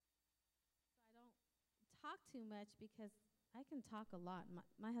talk too much because I can talk a lot.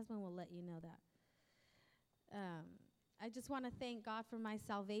 My husband will let you know that. I just want to thank God for my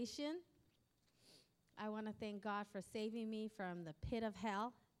salvation. I want to thank God for saving me from the pit of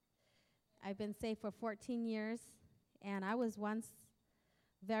hell. I've been saved for 14 years, and I was once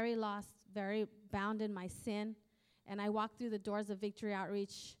very lost, very bound in my sin. And I walked through the doors of Victory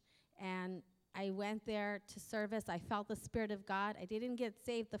Outreach, and I went there to service. I felt the Spirit of God. I didn't get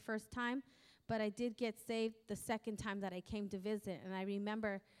saved the first time, but I did get saved the second time that I came to visit. And I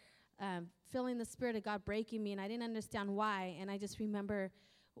remember feeling the Spirit of God breaking me, and I didn't understand why. And I just remember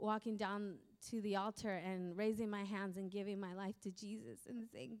walking down to the altar and raising my hands and giving my life to Jesus and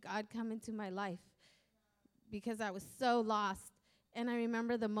saying, God, come into my life, because I was so lost. And I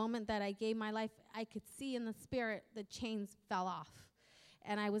remember the moment that I gave my life, I could see in the Spirit the chains fell off.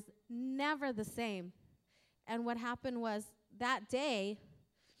 And I was never the same. And what happened was that day,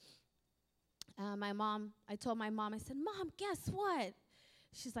 I told my mom, I said, Mom, guess what?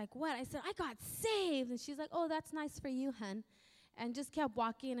 She's like, what? I said, I got saved. And she's like, oh, that's nice for you, hun. And just kept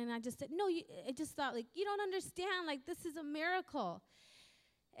walking. And I just said, no, I just thought, like, you don't understand. Like, this is a miracle.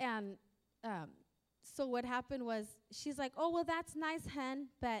 And so what happened was, she's like, oh, well, that's nice, hun,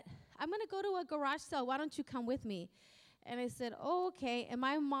 but I'm going to go to a garage sale. Why don't you come with me? And I said, oh, okay. And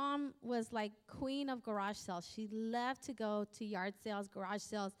my mom was like queen of garage sales. She loved to go to yard sales, garage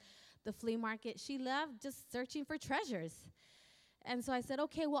sales, the flea market. She loved just searching for treasures. And so I said,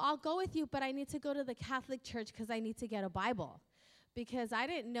 okay, well, I'll go with you, but I need to go to the Catholic church because I need to get a Bible. Because I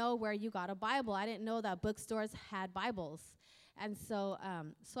didn't know where you got a Bible. I didn't know that bookstores had Bibles. And so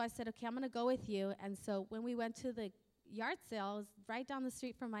I said, okay, I'm going to go with you. And so when we went to the yard sales right down the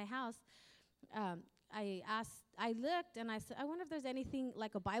street from my house, I looked and I said, I wonder if there's anything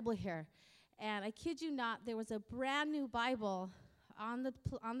like a Bible here. And I kid you not, there was a brand new Bible on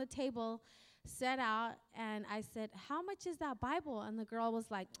the table set out. And I said, how much is that Bible? And the girl was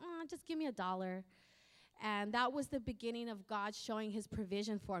like, just give me $1. And that was the beginning of God showing his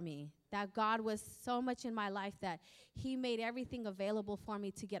provision for me, that God was so much in my life that he made everything available for me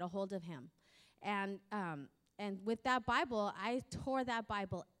to get a hold of him. And with that Bible, I tore that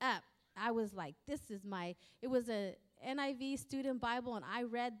Bible up. I was like, it was a NIV student Bible, and I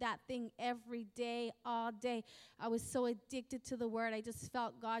read that thing every day, all day. I was so addicted to the word. I just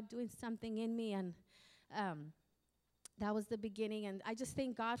felt God doing something in me, and that was the beginning. And I just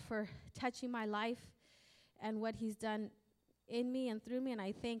thank God for touching my life and what he's done in me and through me. And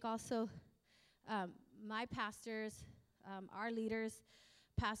I thank also my pastors, our leaders,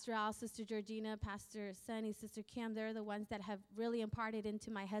 Pastor Al, Sister Georgina, Pastor Sunny, Sister Kim. They're the ones that have really imparted into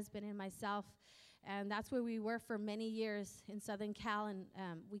my husband and myself. And that's where we were for many years in Southern Cal. And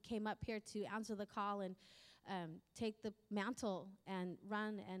we came up here to answer the call and take the mantle and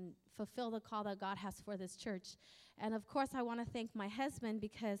run and fulfill the call that God has for this church. And, of course, I want to thank my husband,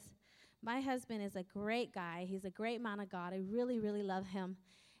 because my husband is a great guy. He's a great man of God. I really, really love him.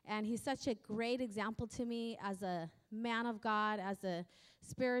 And he's such a great example to me as a man of God, as a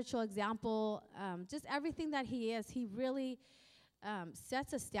spiritual example. Just everything that he is, he really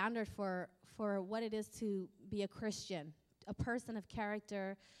sets a standard for what it is to be a Christian, a person of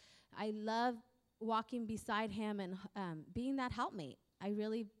character. I love walking beside him and being that helpmate.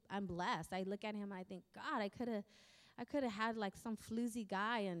 I'm blessed. I look at him and I think, God, I could have had like some floozy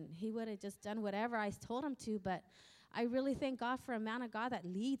guy and he would have just done whatever I told him to, but I really thank God for a man of God that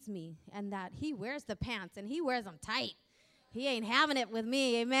leads me and that he wears the pants and he wears them tight. He ain't having it with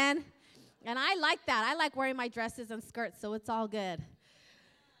me, amen? And I like that. I like wearing my dresses and skirts, so it's all good.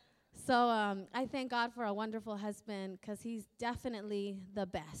 So I thank God for a wonderful husband, because he's definitely the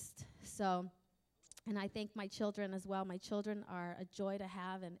best. So, and I thank my children as well. My children are a joy to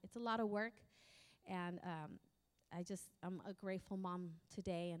have, and it's a lot of work. And I'm a grateful mom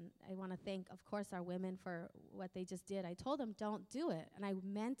today, and I want to thank, of course, our women for what they just did. I told them, don't do it, and I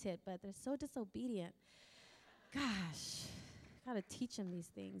meant it, but they're so disobedient. Gosh, got to teach them these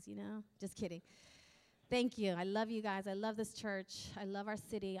things, Just kidding. Thank you. I love you guys. I love this church. I love our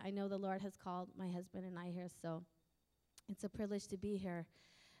city. I know the Lord has called my husband and I here, so it's a privilege to be here.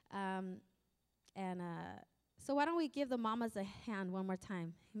 So why don't we give the mamas a hand one more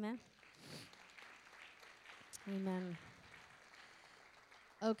time? Amen? Amen.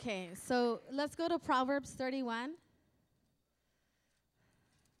 Okay, so let's go to Proverbs 31.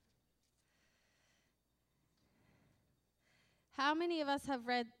 How many of us have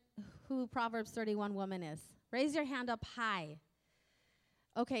read who Proverbs 31 woman is? Raise your hand up high.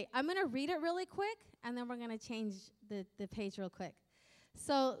 Okay, I'm going to read it really quick, and then we're going to change the page real quick.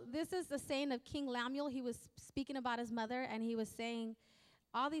 So this is the saying of King Lemuel. He was speaking about his mother, and he was saying,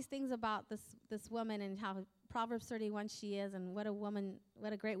 all these things about this woman and how Proverbs 31 she is, and what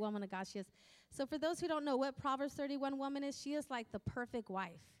a great woman of God she is. So for those who don't know what Proverbs 31 woman is, she is like the perfect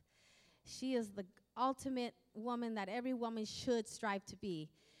wife. She is the ultimate woman that every woman should strive to be.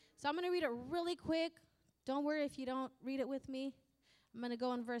 So I'm going to read it really quick. Don't worry if you don't read it with me. I'm going to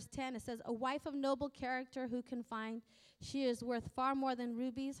go in verse 10. It says, a wife of noble character who can find? She is worth far more than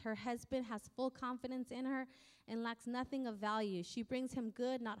rubies. Her husband has full confidence in her and lacks nothing of value. She brings him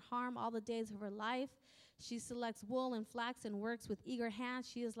good, not harm, all the days of her life. She selects wool and flax and works with eager hands.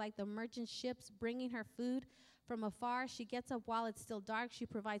 She is like the merchant ships bringing her food from afar. She gets up while it's still dark. She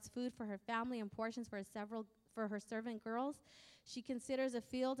provides food for her family and portions for her servant girls. She considers a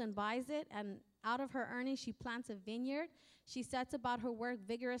field and buys it, and out of her earnings she plants a vineyard. She sets about her work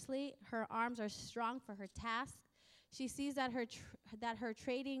vigorously. Her arms are strong for her task. She sees that her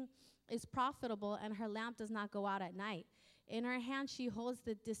trading is profitable, and her lamp does not go out at night. In her hand she holds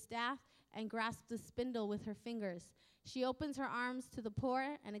the distaff and grasps the spindle with her fingers. She opens her arms to the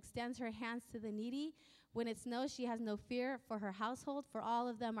poor and extends her hands to the needy. When it snows, she has no fear for her household, for all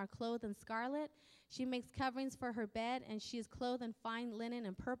of them are clothed in scarlet. She makes coverings for her bed, and she is clothed in fine linen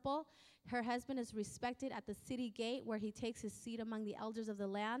and purple. Her husband is respected at the city gate, where he takes his seat among the elders of the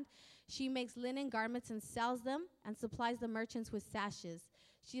land. She makes linen garments and sells them, and supplies the merchants with sashes.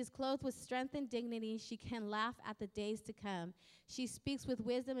 She is clothed with strength and dignity. She can laugh at the days to come. She speaks with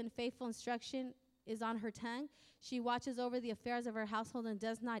wisdom, and faithful instruction is on her tongue. She watches over the affairs of her household and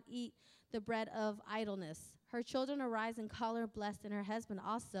does not eat the bread of idleness. Her children arise and call her blessed, and her husband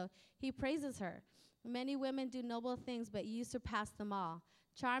also. He praises her. Many women do noble things, but you surpass them all.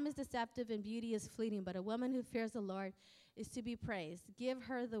 Charm is deceptive and beauty is fleeting, but a woman who fears the Lord is to be praised. Give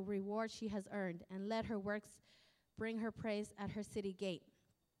her the reward she has earned, and let her works bring her praise at her city gate.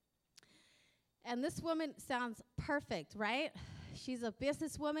 And this woman sounds perfect, right? She's a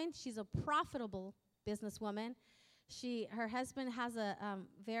businesswoman. She's a profitable businesswoman. Her husband has a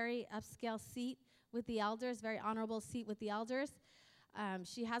very upscale seat with the elders, very honorable seat with the elders.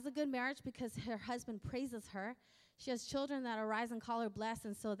 She has a good marriage because her husband praises her. She has children that arise and call her blessed,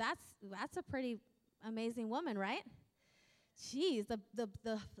 and so that's a pretty amazing woman, right? Jeez,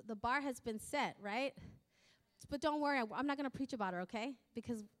 the bar has been set, right? But don't worry, I'm not going to preach about her, okay?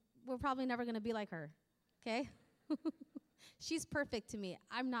 Because we're probably never going to be like her, okay? She's perfect to me.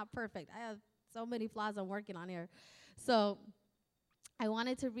 I'm not perfect. I have so many flaws I'm working on here. So I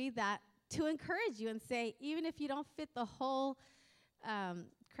wanted to read that to encourage you and say, even if you don't fit the whole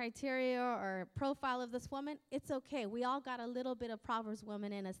criteria or profile of this woman, it's okay. We all got a little bit of Proverbs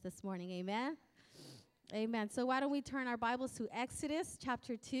woman in us this morning. Amen? Amen. So why don't we turn our Bibles to Exodus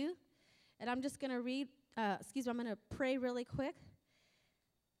chapter 2. And I'm just going to read, I'm going to pray really quick.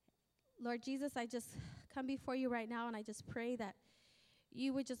 Lord Jesus, I just come before you right now, and I just pray that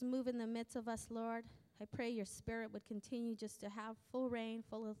you would just move in the midst of us, Lord. I pray your spirit would continue just to have full reign,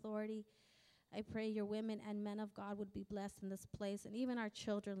 full authority. I pray your women and men of God would be blessed in this place, and even our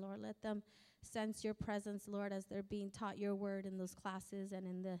children, Lord. Let them sense your presence, Lord, as they're being taught your word in those classes and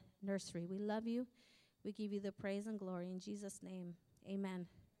in the nursery. We love you. We give you the praise and glory in Jesus' name. Amen.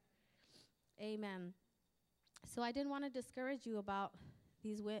 Amen. So I didn't want to discourage you about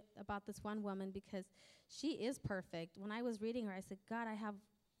this one woman, because she is perfect. When I was reading her, I said, God, I have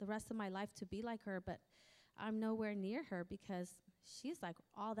the rest of my life to be like her, but I'm nowhere near her because she's like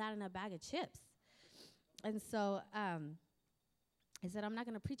all that in a bag of chips. And so I said, I'm not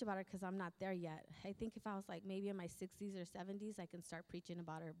going to preach about her because I'm not there yet. I think if I was like maybe in my 60s or 70s, I can start preaching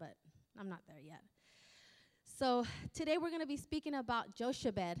about her, but I'm not there yet. So today we're going to be speaking about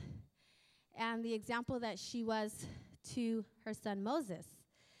Jochebed and the example that she was to her son Moses.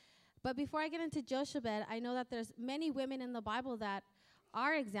 But before I get into Jochebed, I know that there's many women in the Bible that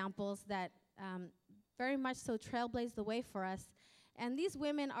are examples that very much so trailblaze the way for us. And these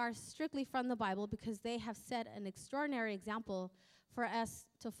women are strictly from the Bible because they have set an extraordinary example for us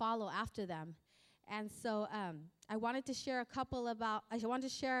to follow after them. And so I wanted to share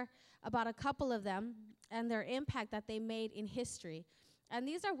about a couple of them and their impact that they made in history. And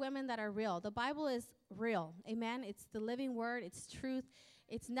these are women that are real. The Bible is real. Amen. It's the living word. It's truth.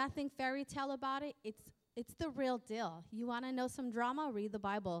 It's nothing fairy tale about it. It's the real deal. You want to know some drama? Read the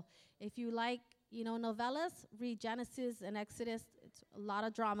Bible. If you like, novellas, read Genesis and Exodus. It's a lot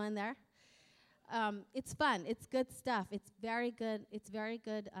of drama in there. It's fun. It's good stuff. It's very good. It's very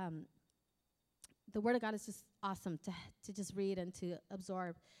good. The Word of God is just awesome to just read and to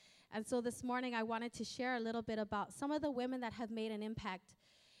absorb. And so this morning I wanted to share a little bit about some of the women that have made an impact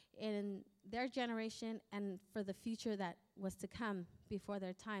in their generation and for the future that was to come before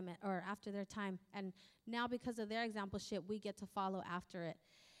their time or after their time. And now because of their exampleship, we get to follow after it.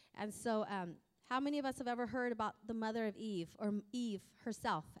 And so how many of us have ever heard about the mother of Eve, or Eve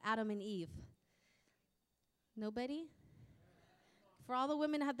herself, Adam and Eve? Nobody? For all the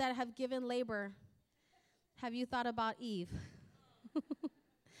women that have given labor, have you thought about Eve?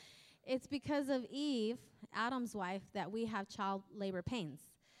 It's because of Eve, Adam's wife, that we have child labor pains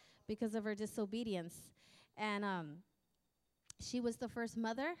because of her disobedience. And she was the first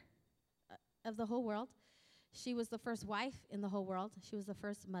mother of the whole world. She was the first wife in the whole world. She was the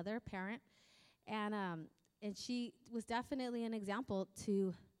first mother, parent. And she was definitely an example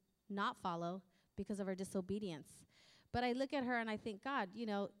to not follow because of her disobedience. But I look at her and I think, God, you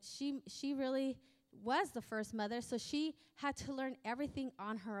know, she really was the first mother, so she had to learn everything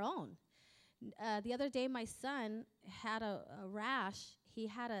on her own. The other day, my son had a rash. He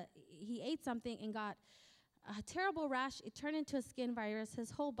ate something and got a terrible rash. It turned into a skin virus.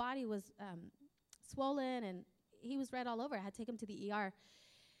 His whole body was swollen, and he was red all over. I had to take him to the ER.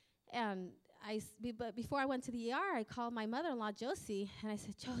 And but before I went to the ER, I called my mother-in-law, Josie, and I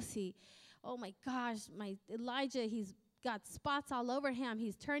said, Josie, oh my gosh, my Elijah, he's got spots all over him.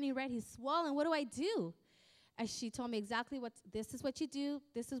 He's turning red. He's swollen. What do I do? And she told me exactly this is what you do.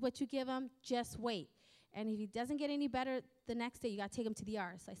 This is what you give him. Just wait. And if he doesn't get any better the next day, you got to take him to the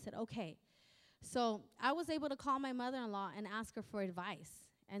ER. So I said, okay. So I was able to call my mother-in-law and ask her for advice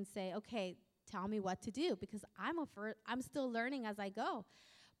and say, okay, tell me what to do, because I'm still learning as I go.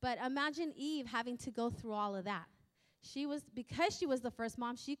 But imagine Eve having to go through all of that. Because she was the first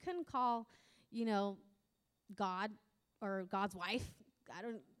mom, she couldn't call, God or God's wife.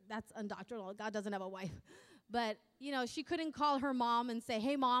 That's undoctrinal. God doesn't have a wife. But, she couldn't call her mom and say,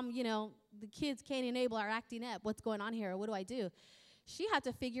 hey, Mom, the kids, Cain and Abel, are acting up. What's going on here? What do I do? She had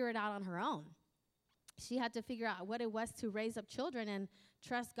to figure it out on her own. She had to figure out what it was to raise up children and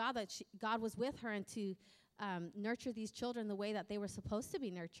trust God, that God was with her, and to nurture these children the way that they were supposed to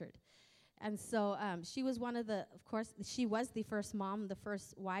be nurtured. And so she was she was the first mom, the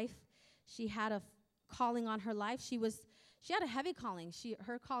first wife. She had a calling on her life. She had a heavy calling.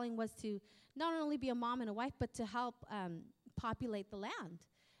 Her calling was to not only be a mom and a wife, but to help populate the land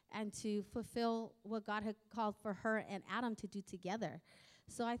and to fulfill what God had called for her and Adam to do together.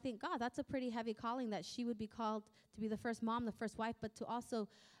 So I think, God, that's a pretty heavy calling, that she would be called to be the first mom, the first wife, but to also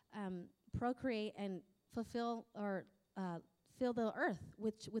procreate and fulfill or fill the earth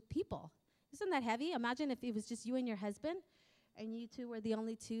with people. Isn't that heavy? Imagine if it was just you and your husband, and you two were the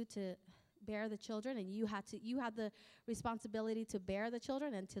only two to bear the children, and you had the responsibility to bear the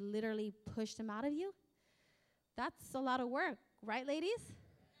children and to literally push them out of you. That's a lot of work, right, ladies?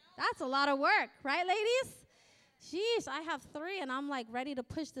 That's a lot of work, right, ladies? Jeez, I have 3, and I'm like ready to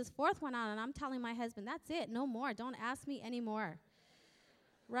push this 4th one out, and I'm telling my husband, that's it, no more. Don't ask me anymore.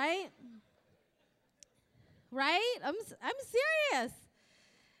 Right? Right? I'm serious.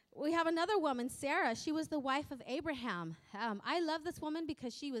 We have another woman, Sarah. She was the wife of Abraham. I love this woman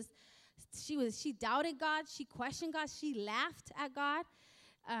because she doubted God. She questioned God. She laughed at God.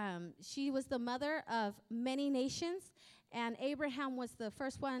 She was the mother of many nations, and Abraham was the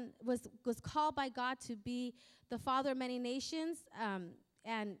first one, was called by God to be the father of many nations.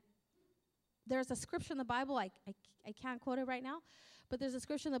 And there's a scripture in the Bible, I can't quote it right now, but there's a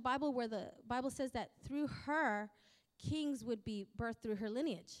scripture in the Bible where the Bible says that through her, kings would be birthed through her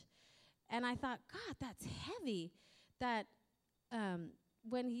lineage. And I thought, God, that's heavy. That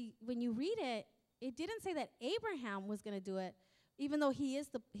when you read it, it didn't say that Abraham was going to do it, even though he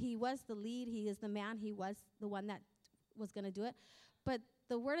was the lead, he is the man, he was the one that was going to do it. But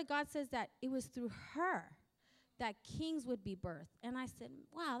the Word of God says that it was through her that kings would be birthed. And I said,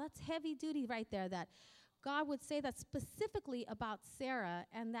 wow, that's heavy duty right there, that God would say that specifically about Sarah,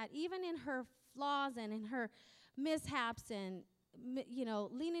 and that even in her flaws and in her mishaps and,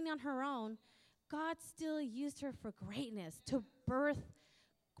 leaning on her own, God still used her for greatness, to birth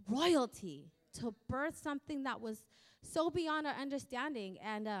royalty, to birth something that was so beyond our understanding.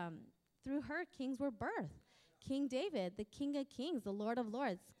 And through her, kings were birthed. King David, the King of Kings, the Lord of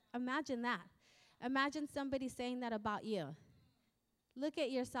Lords. Imagine that. Imagine somebody saying that about you. Look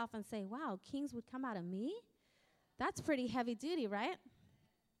at yourself and say, wow, kings would come out of me? That's pretty heavy duty, right?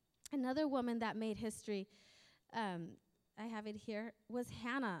 Another woman that made history, I have it here, was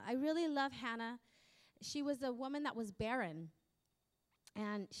Hannah. I really love Hannah. She was a woman that was barren.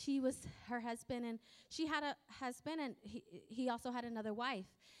 And she was her husband, and she had a husband, and he also had another wife.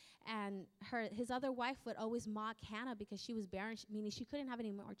 And his other wife would always mock Hannah because she was barren, meaning she couldn't have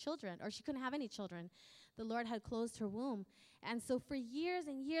any more children, or she couldn't have any children. The Lord had closed her womb. And so for years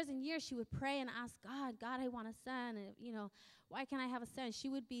and years and years, she would pray and ask God, God, I want a son. And, why can't I have a son? She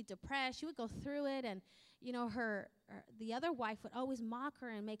would be depressed. She would go through it. And, the other wife would always mock her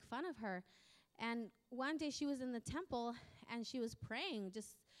and make fun of her. And one day she was in the temple and she was praying,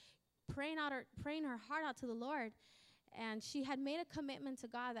 just praying her heart out to the Lord. And she had made a commitment to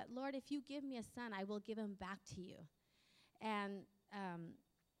God that, Lord, if you give me a son, I will give him back to you. And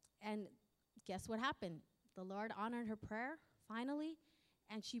guess what happened? The Lord honored her prayer finally,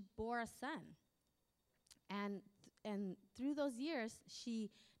 and she bore a son. And through those years,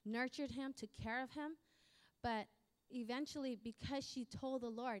 she nurtured him, took care of him. But eventually, because she told the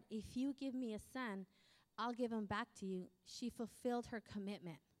Lord, if you give me a son, I'll give him back to you, she fulfilled her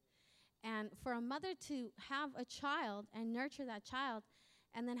commitment. And for a mother to have a child and nurture that child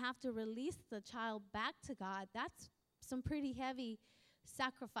and then have to release the child back to God, that's some pretty heavy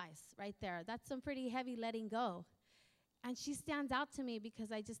sacrifice right there. That's some pretty heavy letting go. And she stands out to me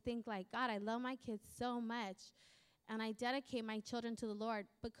because I just think like, God, I love my kids so much and I dedicate my children to the Lord,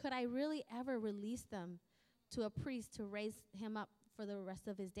 but could I really ever release them to a priest to raise him up for the rest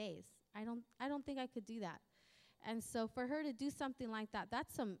of his days? I don't think I could do that. And so for her to do something like that,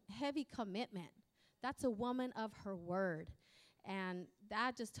 that's some heavy commitment. That's a woman of her word. And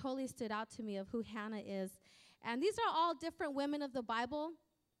that just totally stood out to me of who Hannah is. And these are all different women of the Bible,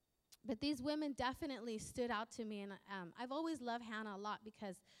 but these women definitely stood out to me. And I've always loved Hannah a lot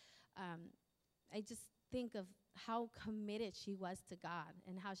because I just think of how committed she was to God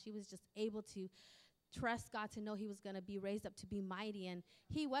and how she was just able to trust God to know he was going to be raised up to be mighty. And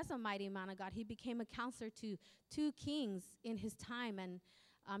he was a mighty man of God. He became a counselor to 2 kings in his time. And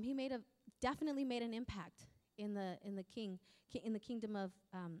he definitely made an impact in the kingdom of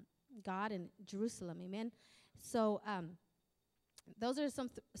God in Jerusalem. Amen. So those are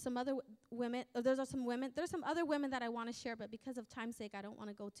some other women. There's some other women that I want to share, but because of time's sake, I don't want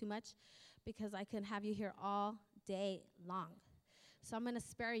to go too much because I can have you here all day long. So I'm going to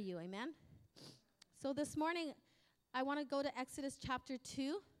spare you. Amen. So this morning, I want to go to Exodus chapter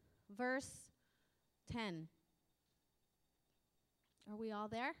 2, verse 10. Are we all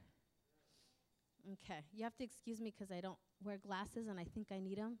there? Okay. You have to excuse me because I don't wear glasses, and I think I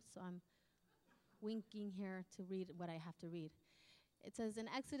need them, so I'm winking here to read what I have to read. It says in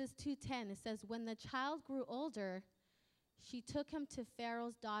Exodus 2:10, it says, when the child grew older, she took him to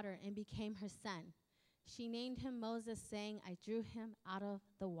Pharaoh's daughter and became her son. She named him Moses, saying, I drew him out of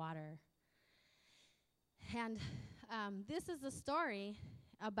the water. And this is a story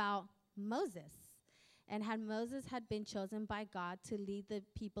about Moses. And Moses had been chosen by God to lead the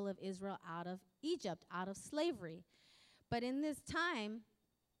people of Israel out of Egypt, out of slavery. But in this time,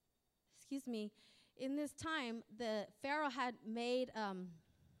 the Pharaoh had made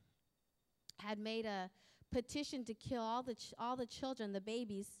a petition to kill all the children, the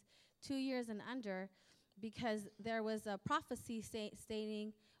babies, 2 years and under, because there was a prophecy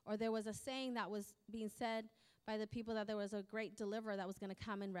stating, or there was a saying that was being said by the people that there was a great deliverer that was going to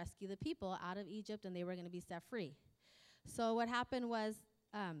come and rescue the people out of Egypt, and they were going to be set free. So what happened was,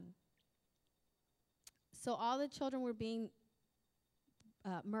 so all the children were being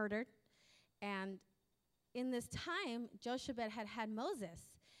murdered, and in this time, Jochebed had Moses,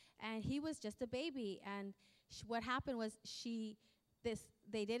 and he was just a baby. And what happened was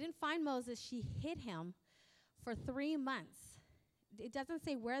they didn't find Moses. She hid him for 3 months. It doesn't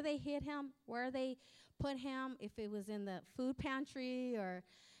say where they hid him, where they put him, if it was in the food pantry or,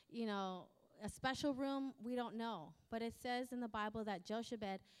 a special room. We don't know. But it says in the Bible that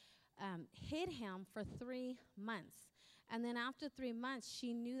Jochebed hid him for 3 months. And then after 3 months,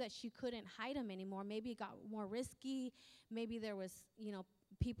 she knew that she couldn't hide him anymore. Maybe it got more risky. Maybe there was,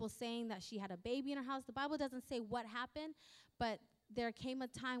 people saying that she had a baby in her house. The Bible doesn't say what happened, but there came a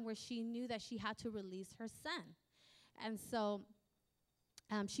time where she knew that she had to release her son. And so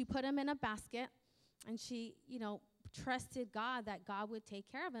she put him in a basket, and she, trusted God that God would take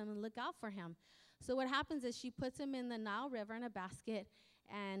care of him and look out for him. So what happens is she puts him in the Nile River in a basket,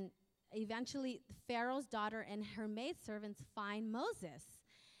 and eventually Pharaoh's daughter and her maidservants find Moses.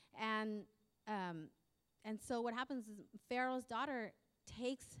 And so what happens is Pharaoh's daughter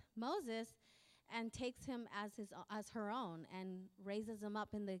takes Moses and takes him as her own and raises him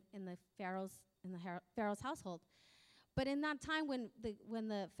up in the Pharaoh's household. But in that time when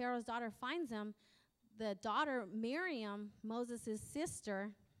the Pharaoh's daughter finds him, the daughter Miriam, Moses'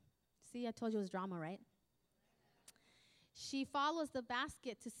 sister, see, I told you it was drama, right? She follows the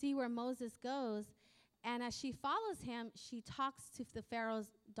basket to see where Moses goes, And as she follows him, she talks to the Pharaoh's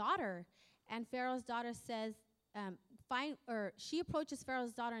daughter. And Pharaoh's daughter says, she approaches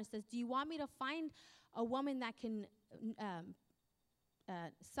Pharaoh's daughter and says, do you want me to find a woman that can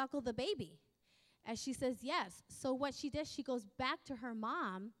suckle the baby? And she says, yes. So what she does, she goes back to her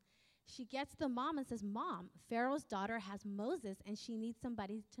mom. She gets the mom and says, Mom, Pharaoh's daughter has Moses, and she needs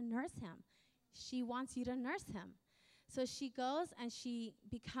somebody to nurse him. She wants you to nurse him. So she goes and she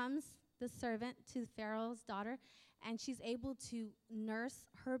becomes the servant to Pharaoh's daughter, and she's able to nurse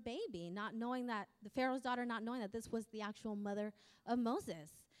her baby, not knowing that, the Pharaoh's daughter not knowing that this was the actual mother of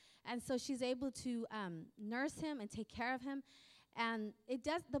Moses. And so she's able to nurse him and take care of him. And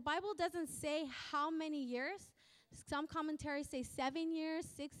the Bible doesn't say how many years. Some commentaries say 7 years,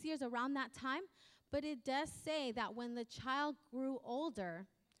 6 years, around that time. But it does say that when the child grew older,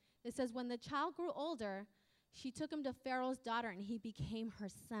 it says when the child grew older, she took him to Pharaoh's daughter and he became her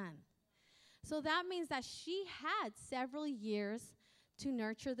son. So that means that she had several years to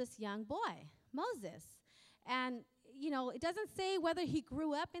nurture this young boy, Moses. And, it doesn't say whether he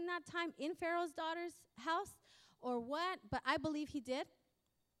grew up in that time in Pharaoh's daughter's house or what, but I believe he did.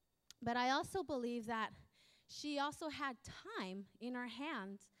 But I also believe that she also had time in her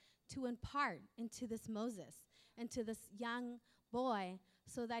hands to impart into this Moses, into this young boy,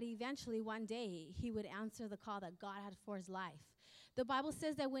 so that eventually one day he would answer the call that God had for his life. The Bible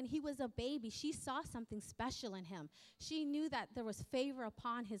says that when he was a baby, she saw something special in him. She knew that there was favor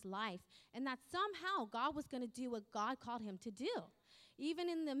upon his life and that somehow God was going to do what God called him to do. Even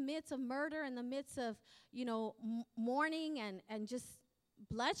in the midst of murder, in the midst of, mourning and just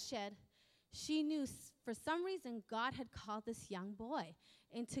bloodshed, she knew for some reason God had called this young boy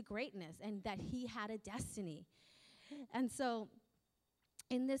into greatness and that he had a destiny. And so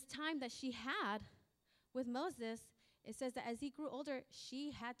in this time that she had with Moses, it says that as he grew older,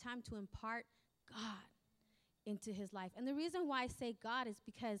 she had time to impart God into his life. And the reason why I say God is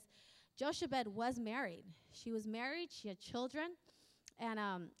because Jochebed was married. She was married. She had children. And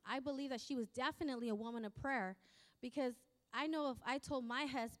I believe that she was definitely a woman of prayer, because I know if I told my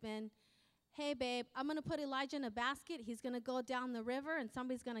husband, hey, babe, I'm going to put Elijah in a basket. He's going to go down the river, and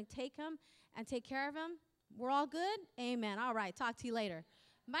somebody's going to take him and take care of him. We're all good? Amen. All right, talk to you later.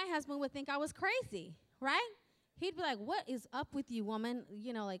 My husband would think I was crazy, right? He'd be like, what is up with you, woman?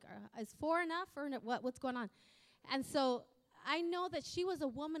 Is 4 enough or what's going on? And so I know that she was a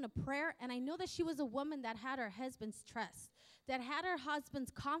woman of prayer, and I know that she was a woman that had her husband's trust, that had her husband's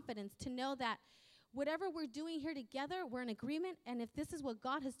confidence to know that whatever we're doing here together, we're in agreement, and if this is what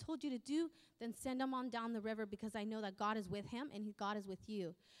God has told you to do, then send him on down the river, because I know that God is with him and God is with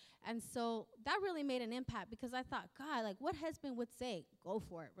you. And so that really made an impact, because I thought, God, what husband would say, go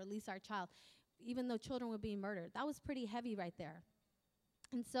for it, release our child, even though children were being murdered? That was pretty heavy right there.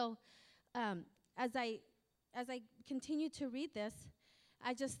 And so as I continued to read this,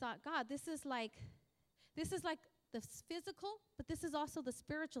 I just thought, God, this is like the physical, but this is also the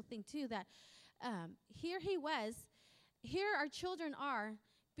spiritual thing too, that here our children are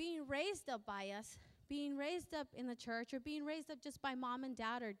being raised up by us, being raised up in the church, or being raised up just by mom and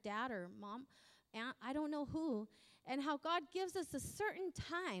dad or mom, aunt, I don't know who, and how God gives us a certain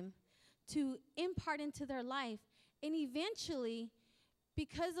time to impart into their life. And eventually,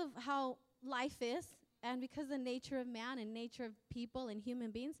 because of how life is, and because of the nature of man and nature of people and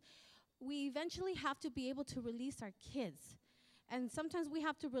human beings, we eventually have to be able to release our kids. And sometimes we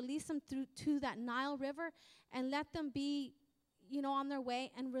have to release them to that Nile River and let them be, on their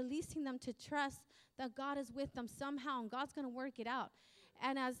way, and releasing them to trust that God is with them somehow and God's going to work it out.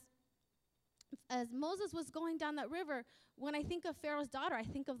 And as Moses was going down that river, when I think of Pharaoh's daughter, I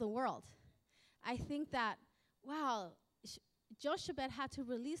think of the world. I think that, wow, Jochebed had to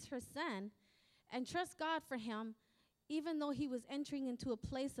release her son and trust God for him, even though he was entering into a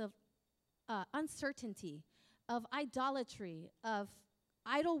place of uncertainty, of idolatry, of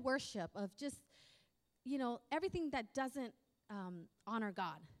idol worship, of just, everything that doesn't honor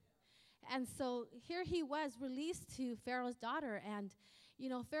God. And so here he was released to Pharaoh's daughter. And,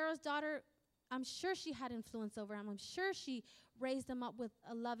 Pharaoh's daughter, I'm sure she had influence over him. I'm sure she raised him up with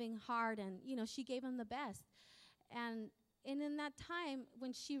a loving heart, and, she gave him the best. And in that time,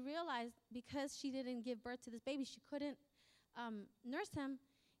 when she realized, because she didn't give birth to this baby, she couldn't nurse him,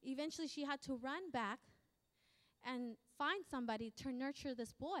 eventually she had to run back and find somebody to nurture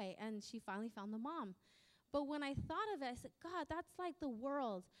this boy, and she finally found the mom. But when I thought of it, I said, God, that's like the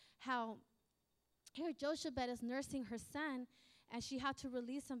world, how here Jochebed is nursing her son, and she had to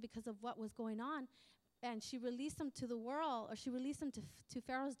release him because of what was going on, and she released him to the world, or she released him to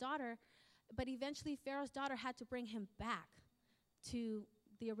Pharaoh's daughter, but eventually Pharaoh's daughter had to bring him back to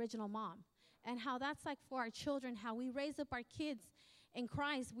the original mom. and how that's like for our children, how we raise up our kids in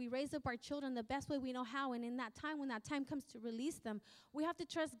Christ. We raise up our children the best way we know how, and in that time, when that time comes to release them, we have to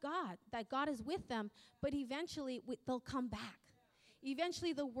trust God, that God is with them, but eventually they'll come back.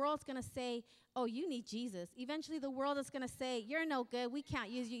 Eventually the world's going to say, oh, you need Jesus. Eventually the world is going to say, you're no good, we can't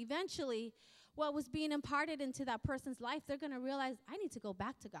use you. Eventually, what was being imparted into that person's life, they're going to realize, I need to go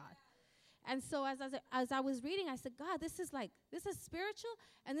back to God. And so as I was reading, I said, God, this is spiritual,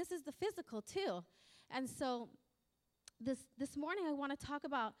 and this is the physical too. And so this morning I want to talk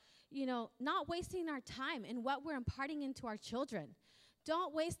about, not wasting our time in what we're imparting into our children.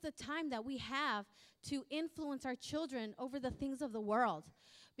 Don't waste the time that we have to influence our children over the things of the world.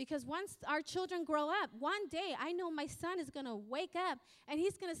 Because once our children grow up, one day I know my son is going to wake up and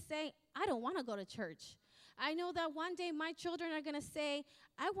he's going to say, I don't want to go to church. I know that one day my children are going to say,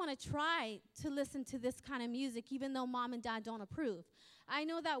 I want to try to listen to this kind of music even though mom and dad don't approve. I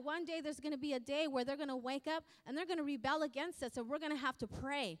know that one day there's going to be a day where they're going to wake up and they're going to rebel against us, and we're going to have to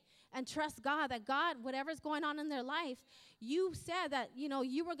pray and trust God, that God, whatever's going on in their life, you said that,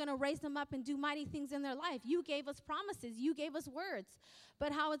 you were going to raise them up and do mighty things in their life. You gave us promises. You gave us words.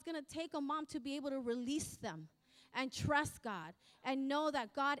 But how it's going to take a mom to be able to release them and trust God and know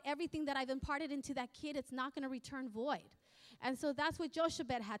that, God, everything that I've imparted into that kid, it's not going to return void. And so that's what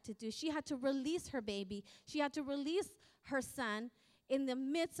Jochebed had to do. She had to release her baby. She had to release her son in the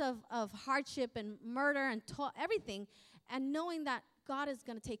midst of hardship and murder and everything, and knowing that God is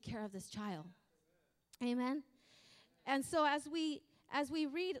going to take care of this child. Amen. And so as we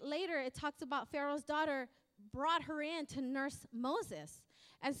read later, it talks about Pharaoh's daughter brought her in to nurse Moses.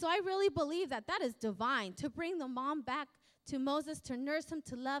 And so I really believe that is divine, to bring the mom back to Moses, to nurse him,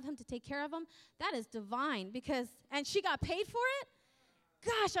 to love him, to take care of him. That is divine, and she got paid for it.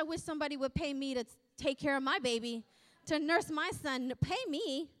 Gosh, I wish somebody would pay me to take care of my baby, to nurse my son. Pay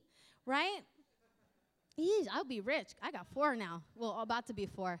me, right? I'll be rich. I got 4 now. Well, about to be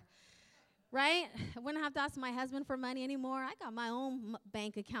 4, right? I wouldn't have to ask my husband for money anymore. I got my own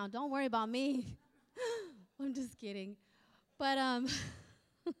bank account. Don't worry about me. I'm just kidding. But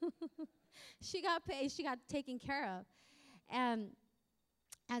she got paid. She got taken care of. And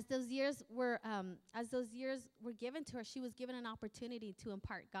as those years were given to her, she was given an opportunity to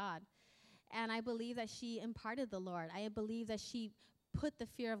impart God. And I believe that she imparted the Lord. I believe that she put the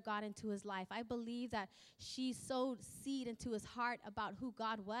fear of God into his life. I believe that she sowed seed into his heart about who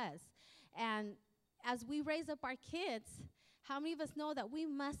God was. And as we raise up our kids, how many of us know that we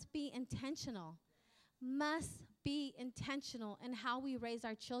must be intentional? Must be intentional in how we raise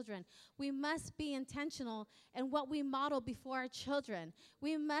our children. We must be intentional in what we model before our children.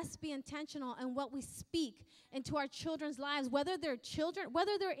 We must be intentional in what we speak into our children's lives, whether they're children,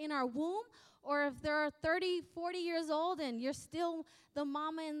 whether they're in our womb, or if they're 30, 40 years old and you're still the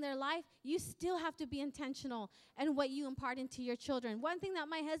mama in their life, you still have to be intentional in what you impart into your children. One thing that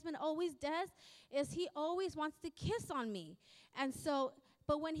my husband always does is he always wants to kiss on me. And so,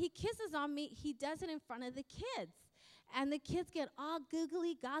 but when he kisses on me, he does it in front of the kids. And the kids get all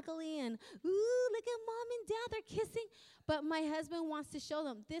googly, goggly, and, ooh, look at mom and dad, they're kissing. But my husband wants to show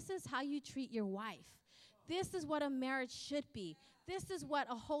them, this is how you treat your wife. This is what a marriage should be. This is what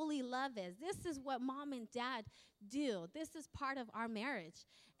a holy love is. This is what mom and dad do. This is part of our marriage.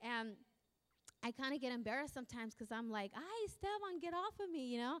 And I kind of get embarrassed sometimes because I'm like, Esteban, get off of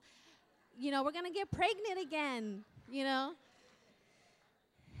me, we're going to get pregnant again,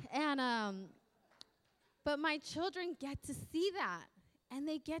 And, but my children get to see that. And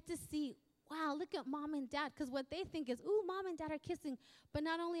they get to see, wow, look at mom and dad. Because what they think is, ooh, mom and dad are kissing. But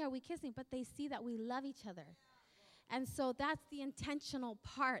not only are we kissing, but they see that we love each other. And so that's the intentional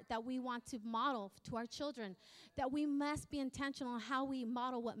part that we want to model to our children, that we must be intentional on how we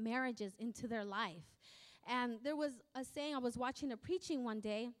model what marriage is into their life. And there was a saying, I was watching a preaching one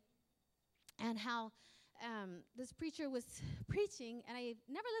day, and how this preacher was preaching, and I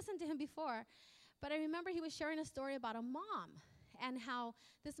never listened to him before, but I remember he was sharing a story about a mom, and how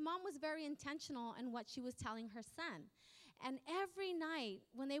this mom was very intentional in what she was telling her son. And every night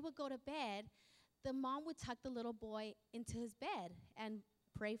when they would go to bed, the mom would tuck the little boy into his bed and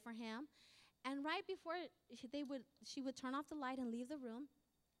pray for him. And right before she would turn off the light and leave the room,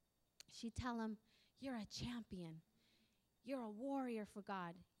 she'd tell him, you're a champion. You're a warrior for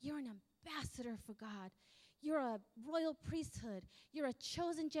God. You're an ambassador for God. You're a royal priesthood. You're a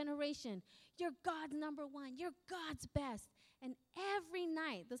chosen generation. You're God's number one. You're God's best. And every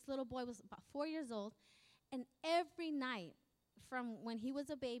night, this little boy was about 4 years old, and every night from when he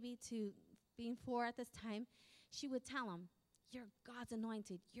was a baby to being 4 at this time, she would tell him, you're God's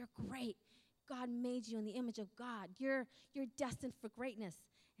anointed. You're great. God made you in the image of God. You're destined for greatness.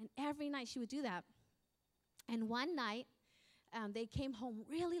 And every night she would do that. And one night, they came home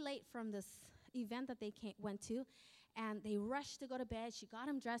really late from this event that they went to, and they rushed to go to bed. She got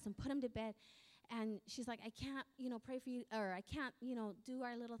him dressed and put him to bed. And she's like, I can't, pray for you, or I can't, do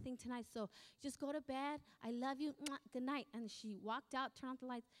our little thing tonight. So just go to bed. I love you. Mwah, good night. And she walked out, turned off the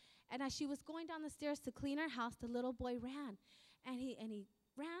lights. And as she was going down the stairs to clean her house, the little boy ran. And he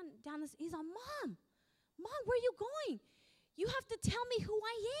ran down this. He's like, Mom, where are you going? You have to tell me who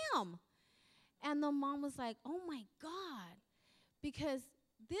I am. And the mom was like, oh, my God. Because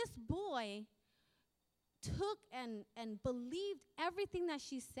this boy took and believed everything that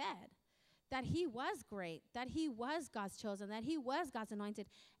she said, that he was great, that he was God's chosen, that he was God's anointed,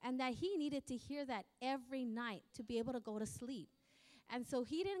 and that he needed to hear that every night to be able to go to sleep. And so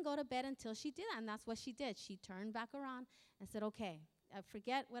he didn't go to bed until she did that, and that's what she did. She turned back around and said, okay,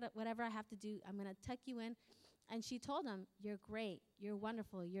 forget whatever I have to do. I'm going to tuck you in. And she told him, you're great, you're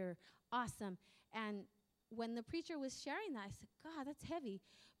wonderful, you're awesome. And when the preacher was sharing that, I said, God, that's heavy.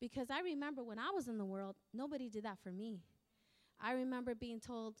 Because I remember when I was in the world, nobody did that for me. I remember being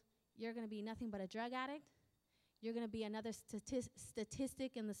told, you're going to be nothing but a drug addict. You're going to be another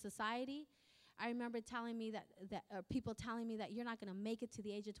statistic in the society. I remember telling me that people telling me that you're not going to make it to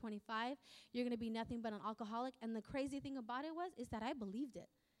the age of 25. You're going to be nothing but an alcoholic. And the crazy thing about it is that I believed it.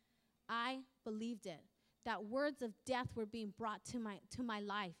 I believed it. That words of death were being brought to my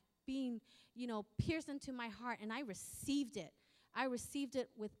life, being, pierced into my heart, and I received it. I received it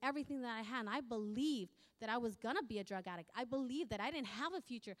with everything that I had, and I believed that I was going to be a drug addict. I believed that I didn't have a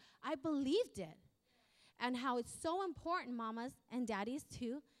future. I believed it. And how it's so important, mamas and daddies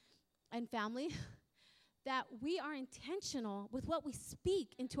too, and family, that we are intentional with what we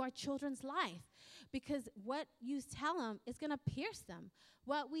speak into our children's life. Because what you tell them is going to pierce them.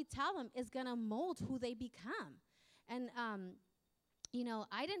 What we tell them is going to mold who they become. And,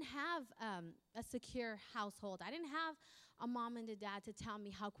 I didn't have a secure household. I didn't have a mom and a dad to tell me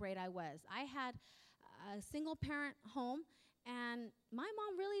how great I was. I had a single-parent home, and my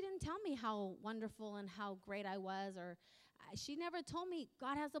mom really didn't tell me how wonderful and how great I was, or she never told me,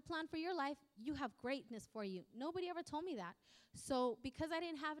 God has a plan for your life. You have greatness for you. Nobody ever told me that. So because I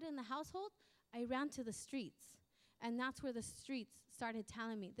didn't have it in the household, I ran to the streets. And that's where the streets started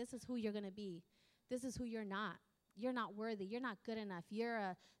telling me, this is who you're going to be. This is who you're not. You're not worthy. You're not good enough. You're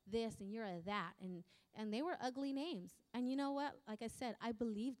a this and you're a that. And they were ugly names. And you know what? Like I said, I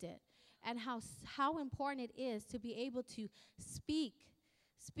believed it. And how important it is to be able to speak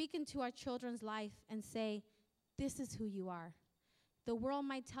into our children's life and say, this is who you are. The world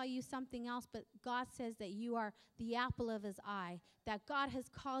might tell you something else, but God says that you are the apple of his eye, that God has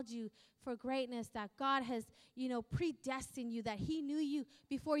called you for greatness, that God has, predestined you, that he knew you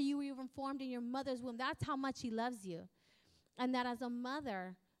before you were even formed in your mother's womb. That's how much he loves you. And that as a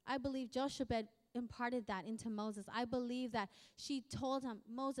mother, I believe Jochebed imparted that into Moses. I believe that she told him,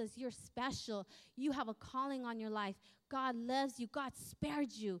 Moses, you're special. You have a calling on your life. God loves you. God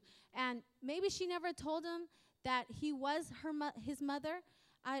spared you. And maybe she never told him that he was his mother.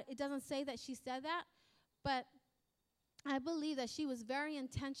 It doesn't say that she said that, but I believe that she was very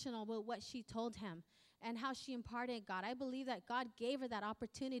intentional with what she told him and how she imparted God. I believe that God gave her that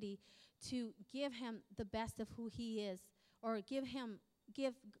opportunity to give him the best of who he is, or give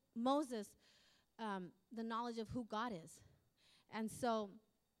Moses the knowledge of who God is. And so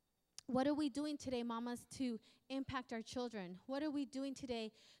what are we doing today, mamas, to impact our children? What are we doing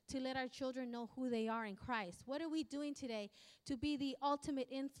today to let our children know who they are in Christ? What are we doing today to be the ultimate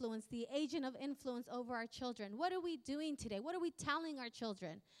influence, the agent of influence over our children? What are we doing today? What are we telling our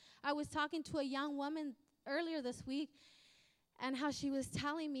children? I was talking to a young woman earlier this week, and how she was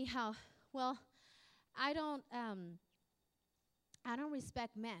telling me how, well, I don't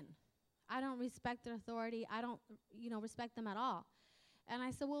respect men. I don't respect their authority. I don't, respect them at all. And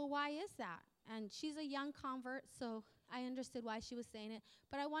I said, well, why is that? And she's a young convert, so I understood why she was saying it.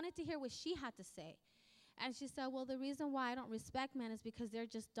 But I wanted to hear what she had to say. And she said, well, the reason why I don't respect men is because they're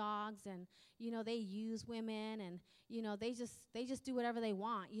just dogs, and, they use women, and, they just do whatever they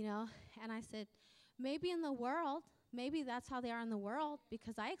want, And I said, maybe in the world, maybe that's how they are in the world,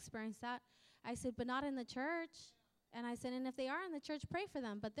 because I experienced that. I said, but not in the church. And I said, and if they are in the church, pray for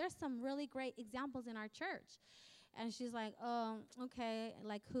them. But there's some really great examples in our church. And she's like, oh, okay,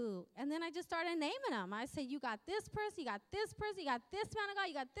 like who? And then I just started naming them. I said, you got this person, you got this person, you got this man of God,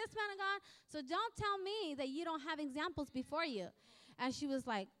 you got this man of God. So don't tell me that you don't have examples before you. And she was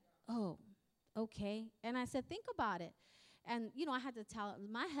like, oh, okay. And I said, think about it. And, I had to tell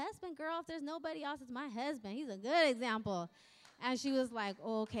my husband, girl, if there's nobody else, it's my husband. He's a good example. And she was like,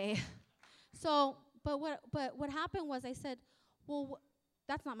 oh, okay. So, but what happened was I said, well,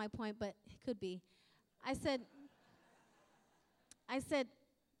 that's not my point, but it could be. I said,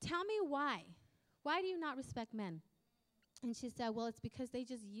 tell me why. Why do you not respect men? And she said, well, it's because they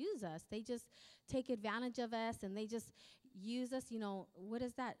just use us. They just take advantage of us, and they just use us. You know, what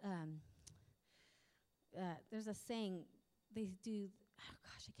is that? There's a saying they do. Oh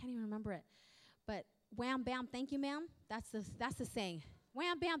gosh, I can't even remember it. But wham, bam, thank you, ma'am. That's the saying.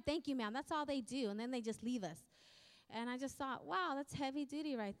 Wham, bam, thank you, ma'am. That's all they do, and then they just leave us. And I just thought, wow, that's heavy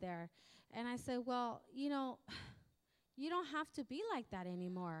duty right there. And I said, well, you know, you don't have to be like that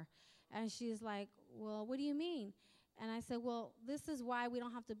anymore. And she's like, well, what do you mean? And I said, well, this is why we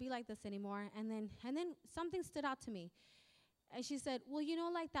don't have to be like this anymore. And then something stood out to me. And she said, well, you know,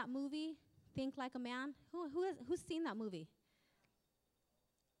 like that movie, Think Like a Man? Who's seen that movie?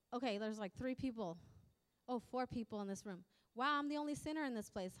 Okay, there's like 3 people. Oh, 4 people in this room. Wow, I'm the only sinner in this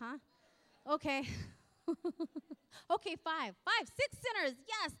place, huh? Okay. Okay, 5, 6 sinners.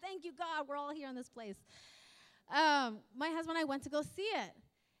 Yes, thank you, God. We're all here in this place. My husband and I went to go see it.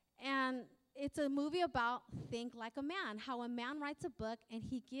 And it's a movie about Think Like a Man, how a man writes a book and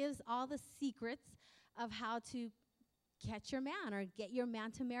he gives all the secrets of how to catch your man or get your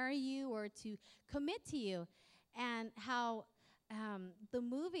man to marry you or to commit to you. And how the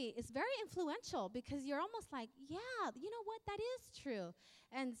movie is very influential because you're almost like, yeah, you know what, that is true.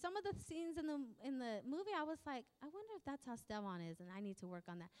 And some of the scenes in the movie, I was like, I wonder if that's how Stevan is, and I need to work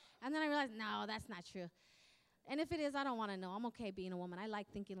on that. And then I realized, no, that's not true. And if it is, I don't want to know. I'm okay being a woman. I like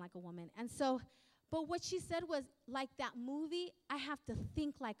thinking like a woman. And so, but what she said was, like that movie, I have to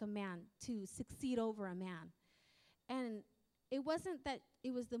think like a man to succeed over a man. And it wasn't that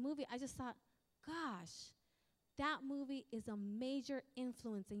it was the movie. I just thought, gosh, that movie is a major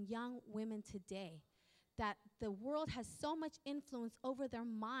influence in young women today. That the world has so much influence over their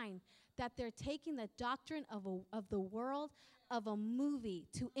mind that they're taking the doctrine of the world, of a movie,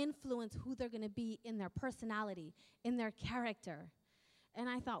 to influence who they're going to be in their personality, in their character. And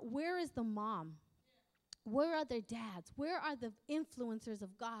I thought, where is the mom? Where are their dads? Where are the influencers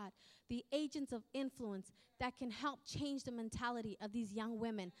of God, the agents of influence that can help change the mentality of these young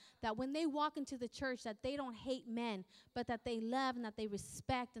women? That when they walk into the church, that they don't hate men, but that they love and that they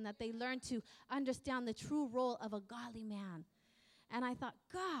respect and that they learn to understand the true role of a godly man. And I thought,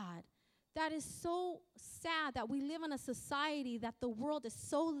 God, that is so sad that we live in a society that the world is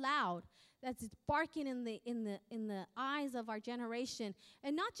so loud, that's barking in the eyes of our generation.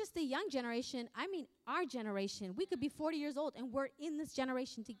 And not just the young generation, I mean our generation. We could be 40 years old and we're in this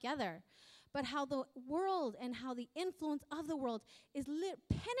generation together. But how the world and how the influence of the world is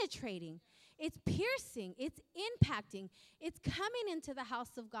penetrating. It's piercing. It's impacting. It's coming into the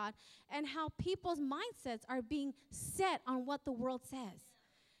house of God. And how people's mindsets are being set on what the world says.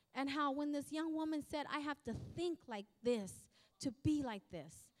 And how when this young woman said, I have to think like this to be like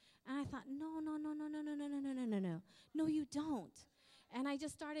this. And I thought, no. No, you don't. And I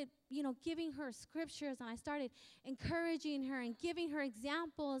just started, giving her scriptures, and I started encouraging her and giving her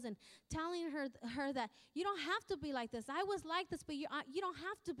examples and telling her that you don't have to be like this. I was like this, but you don't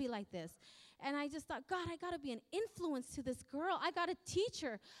have to be like this. And I just thought, God, I got to be an influence to this girl. I got to teach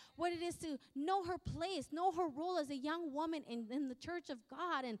her what it is to know her place, know her role as a young woman in the church of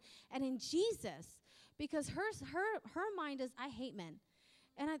God and in Jesus. Because her mind is, I hate men.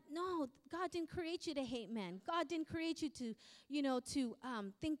 And no, God didn't create you to hate men. God didn't create you to,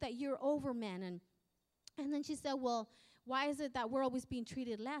 think that you're over men. And then she said, well, why is it that we're always being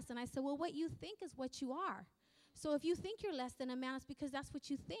treated less? And I said, well, what you think is what you are. So if you think you're less than a man, it's because that's what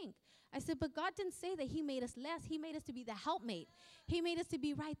you think. I said, but God didn't say that he made us less. He made us to be the helpmate. He made us to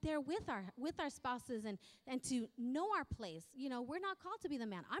be right there with our spouses and to know our place. We're not called to be the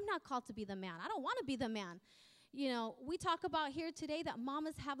man. I'm not called to be the man. I don't want to be the man. We talk about here today that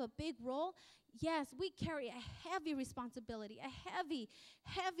mamas have a big role. Yes, we carry a heavy responsibility, a heavy,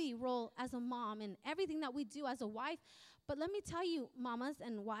 heavy role as a mom and everything that we do as a wife. But let me tell you, mamas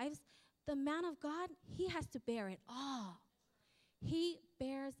and wives, the man of God, he has to bear it all. He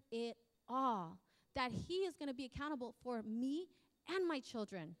bears it all. That he is going to be accountable for me and my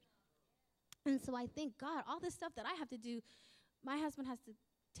children. And so I think, God, all this stuff that I have to do, my husband has to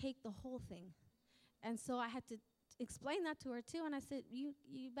take the whole thing. And so I had to explain that to her too. And I said, you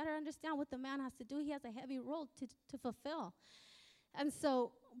better understand what the man has to do. He has a heavy role to fulfill. And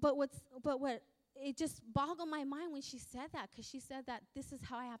so, but what it just boggled my mind when she said that, because she said that this is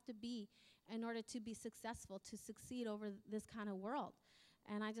how I have to be in order to be successful, to succeed over this kind of world.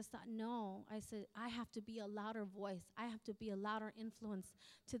 And I just thought, no. I said, I have to be a louder voice. I have to be a louder influence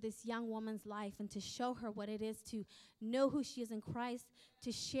to this young woman's life and to show her what it is to know who she is in Christ,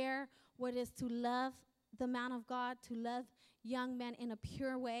 to share what it is to love the man of God, to love young men in a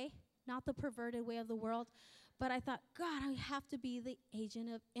pure way, not the perverted way of the world. But I thought, God, I have to be the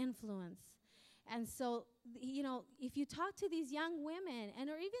agent of influence. And so, if you talk to these young women,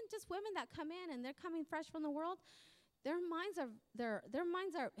 or even just women that come in and they're coming fresh from the world, their minds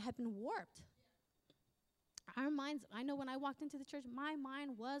have been warped. Our minds, I know when I walked into the church, my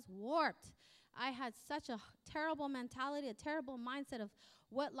mind was warped. I had such a terrible mentality, a terrible mindset of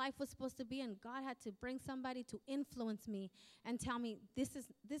what life was supposed to be, and God had to bring somebody to influence me and tell me, this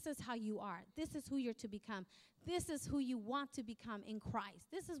is how you are. This is who you're to become. This is who you want to become in Christ.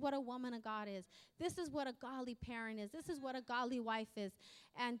 This is what a woman of God is. This is what a godly parent is. This is what a godly wife is.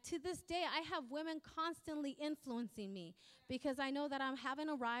 And to this day, I have women constantly influencing me because I know that I haven't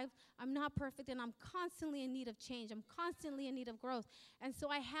arrived. I'm not perfect, and I'm constantly in need of change. I'm constantly in need of growth. And so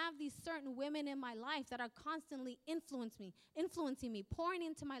I have these certain women in my life that are constantly influencing me, pouring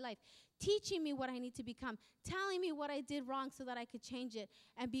into my life, teaching me what I need to become, telling me what I did wrong so that I could change it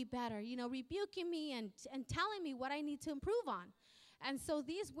and be better, rebuking me and telling me what I need to improve on. And so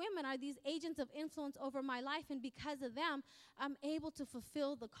these women are these agents of influence over my life, and because of them, I'm able to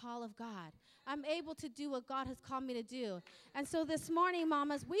fulfill the call of God. I'm able to do what God has called me to do. And so this morning,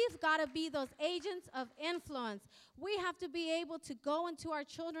 mamas, we've got to be those agents of influence. We have to be able to go into our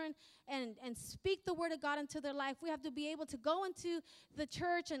children and speak the word of God into their life. We have to be able to go into the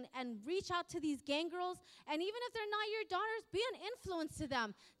church and reach out to these gang girls. And even if they're not your daughters, be an influence to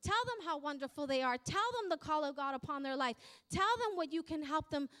them. Tell them how wonderful they are. Tell them the call of God upon their life. Tell them what you can help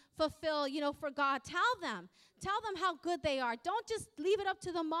them fulfill, for God. Tell them how good they are. Don't just leave it up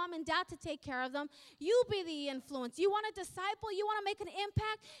to the mom and dad to take care of them. You be the influence. You want to disciple. You want to make an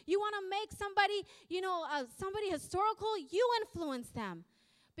impact. You want to make somebody, somebody historical. You influence them.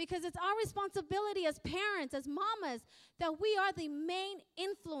 Because it's our responsibility as parents, as mamas, that we are the main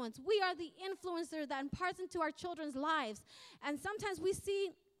influence. We are the influencer that imparts into our children's lives. And sometimes we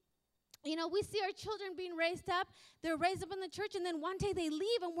see our children being raised up. They're raised up in the church, and then one day they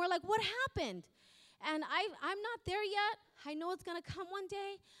leave, and we're like, what happened? And I'm not there yet. I know it's going to come one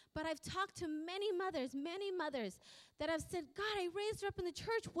day, but I've talked to many mothers that have said, God, I raised her up in the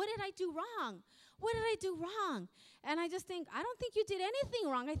church. What did I do wrong? What did I do wrong? And I just think, I don't think you did anything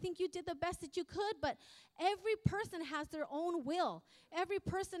wrong. I think you did the best that you could, but every person has their own will. Every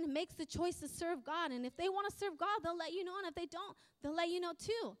person makes the choice to serve God, and if they want to serve God, they'll let you know, and if they don't, they'll let you know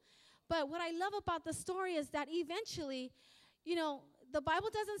too. But what I love about the story is that eventually, the Bible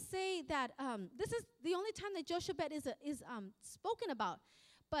doesn't say that this is the only time that Jochebed is spoken about.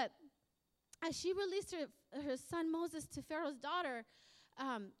 But as she released her son Moses to Pharaoh's daughter,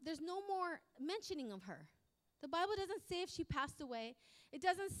 there's no more mentioning of her. The Bible doesn't say if she passed away. It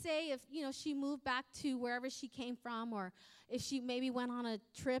doesn't say if, she moved back to wherever she came from, or if she maybe went on a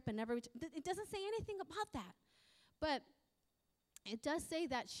trip and never returned. It doesn't say anything about that. But it does say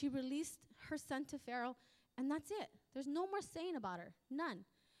that she released her son to Pharaoh, and that's it. There's no more saying about her, none.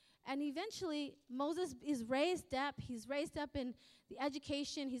 And eventually, Moses is raised up. He's raised up in the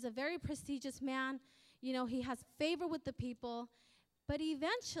education. He's a very prestigious man. He has favor with the people. But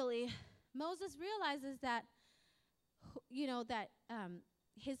eventually, Moses realizes that,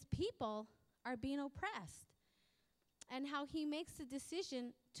 his people are being oppressed, and how he makes the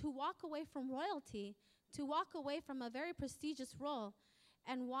decision to walk away from royalty, to walk away from a very prestigious role,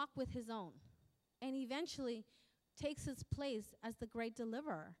 and walk with his own. And eventually takes his place as the great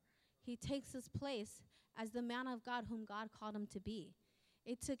deliverer. He takes his place as the man of God whom God called him to be.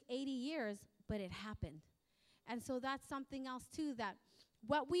 It took 80 years, but it happened. And so that's something else too, that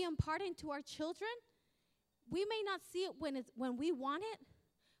what we impart into our children, we may not see it when we want it,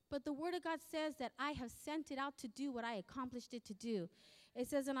 but the word of God says that I have sent it out to do what I accomplished it to do. It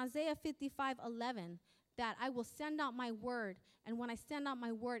says in Isaiah 55:11 that I will send out my word, and when I send out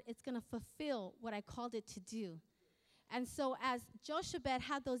my word, it's going to fulfill what I called it to do. And so as Jochebed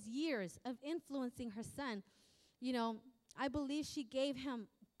had those years of influencing her son, I believe she gave him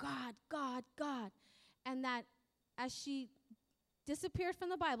God, God, God. And that as she disappeared from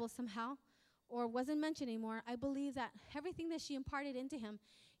the Bible somehow, or wasn't mentioned anymore, I believe that everything that she imparted into him,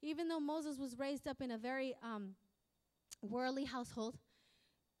 even though Moses was raised up in a very worldly household,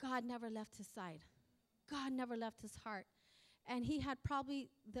 God never left his side. God never left his heart. And he had probably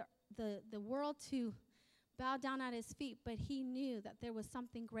the world to bow down at his feet, but he knew that there was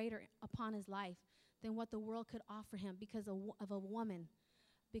something greater upon his life than what the world could offer him because of a woman,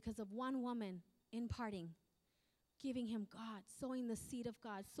 because of one woman imparting, giving him God, sowing the seed of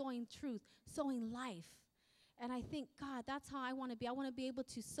God, sowing truth, sowing life. And I think, God, that's how I want to be. I want to be able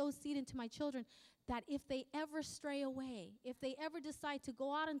to sow seed into my children, that if they ever stray away, if they ever decide to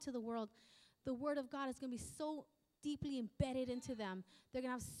go out into the world, The Word of God is going to be so deeply embedded into them. They're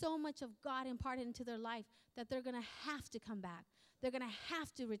going to have so much of God imparted into their life that they're going to have to come back. They're going to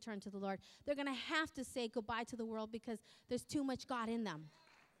have to return to the Lord. They're going to have to say goodbye to the world because there's too much God in them.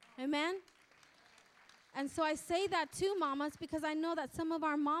 Amen? And so I say that too, mamas, because I know that some of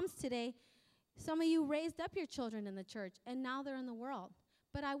our moms today, some of you raised up your children in the church, and now they're in the world.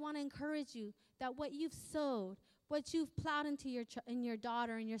 But I want to encourage you that what you've sowed, what you've plowed into in your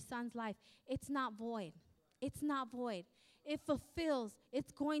daughter and your son's life, it's not void. It's not void.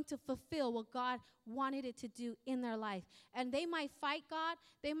 It's going to fulfill what God wanted it to do in their life. And they might fight God.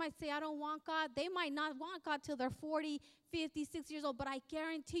 They might say, I don't want God. They might not want God till they're 40, 50, 60 years old. But I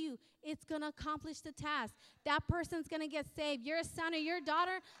guarantee you, it's going to accomplish the task. That person's going to get saved. Your son or your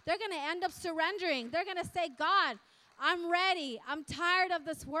daughter, they're going to end up surrendering. They're going to say, God, I'm ready. I'm tired of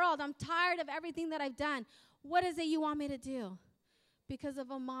this world. I'm tired of everything that I've done. What is it you want me to do? Because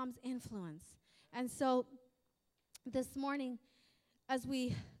of a mom's influence. And so this morning, as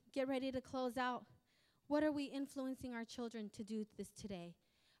we get ready to close out, what are we influencing our children to do this today?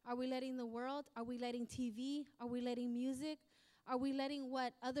 Are we letting the world? Are we letting TV? Are we letting music? Are we letting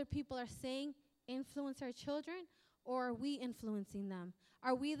what other people are saying influence our children? Or are we influencing them?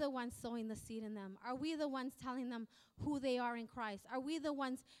 Are we the ones sowing the seed in them? Are we the ones telling them who they are in Christ? Are we the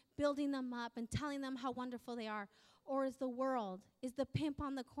ones building them up and telling them how wonderful they are? Or is the world, is the pimp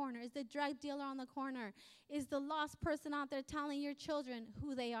on the corner, is the drug dealer on the corner, is the lost person out there telling your children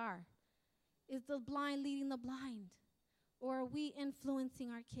who they are? Is the blind leading the blind? Or are we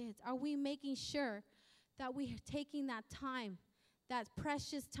influencing our kids? Are we making sure that we are taking that time, that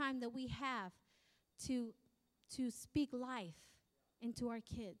precious time that we have to speak life into our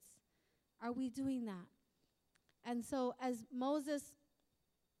kids? Are we doing that? And so as Moses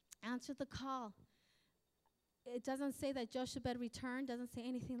answered the call, it doesn't say that Jochebed returned, doesn't say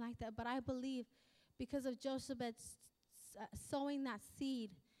anything like that, but I believe because of Jochebed sowing that seed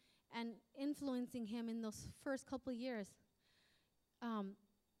and influencing him in those first couple years,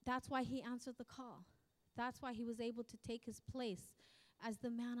 that's why he answered the call. That's why he was able to take his place as the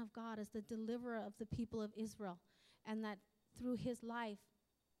man of God, as the deliverer of the people of Israel, and that through his life,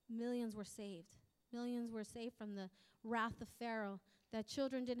 millions were saved. Millions were saved from the wrath of Pharaoh, that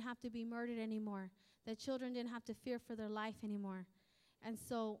children didn't have to be murdered anymore, that children didn't have to fear for their life anymore. And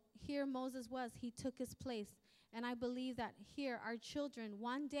so here Moses was, he took his place. And I believe that here our children,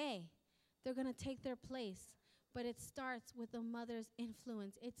 one day, they're going to take their place. But it starts with the mother's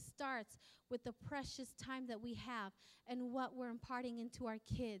influence. It starts with the precious time that we have and what we're imparting into our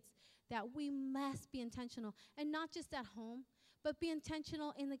kids, that we must be intentional. And not just at home, but be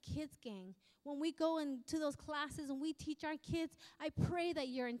intentional in the kids' gang. When we go into those classes and we teach our kids, I pray that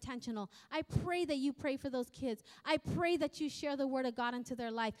you're intentional. I pray that you pray for those kids. I pray that you share the word of God into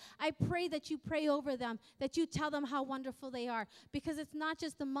their life. I pray that you pray over them, that you tell them how wonderful they are. Because it's not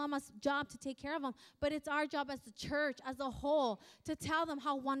just the mama's job to take care of them, but it's our job as the church, as a whole, to tell them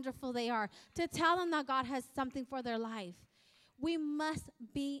how wonderful they are, to tell them that God has something for their life. We must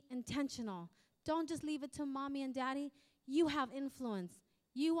be intentional. Don't just leave it to mommy and daddy. You have influence.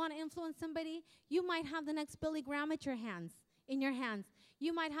 You want to influence somebody? You might have the next Billy Graham in your hands.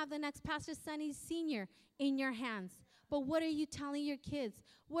 You might have the next Pastor Sonny Sr. in your hands. But what are you telling your kids?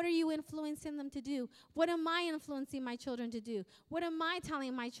 What are you influencing them to do? What am I influencing my children to do? What am I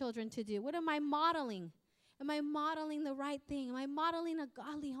telling my children to do? What am I modeling? Am I modeling the right thing? Am I modeling a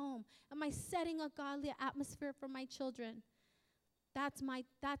godly home? Am I setting a godly atmosphere for my children? That's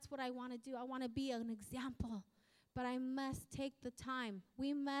what I want to do. I want to be an example. But I must take the time.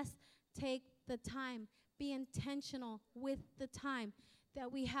 We must take the time. Be intentional with the time that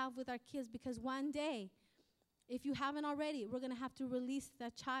we have with our kids, because one day, if you haven't already, we're going to have to release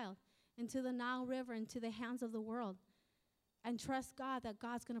that child into the Nile River, into the hands of the world. And trust God that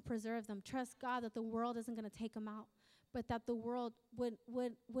God's going to preserve them. Trust God that the world isn't going to take them out, but that the world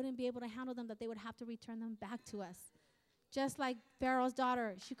wouldn't be able to handle them, that they would have to return them back to us. Just like Pharaoh's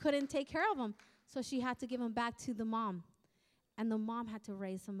daughter, she couldn't take care of them. So she had to give him back to the mom. And the mom had to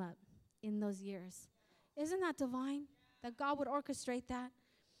raise him up in those years. Isn't that divine? That God would orchestrate that.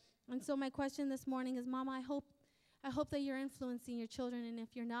 And so my question this morning is, Mama, I hope that you're influencing your children. And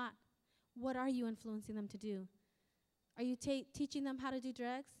if you're not, what are you influencing them to do? Are you teaching them how to do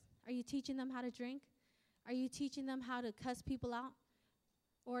drugs? Are you teaching them how to drink? Are you teaching them how to cuss people out?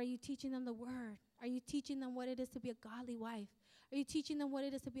 Or are you teaching them the word? Are you teaching them what it is to be a godly wife? Are you teaching them what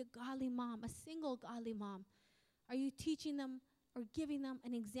it is to be a godly mom, a single godly mom? Are you teaching them or giving them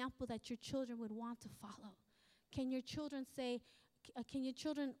an example that your children would want to follow? Can your children can your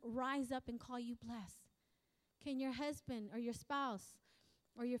children rise up and call you blessed? Can your husband or your spouse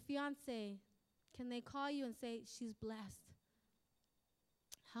or your fiance Can they call you and say, she's blessed?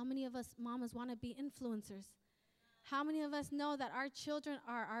 How many of us mamas want to be influencers? How many of us know that our children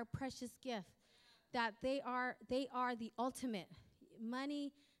are our precious gift? That they are the ultimate.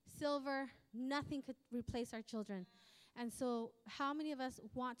 Money, silver, nothing could replace our children. And so how many of us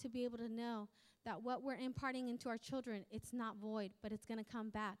want to be able to know that what we're imparting into our children, it's not void, but it's going to come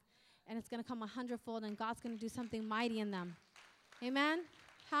back. And it's going to come 100-fold, and God's going to do something mighty in them. Amen?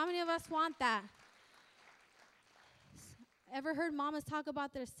 How many of us want that? Ever heard mamas talk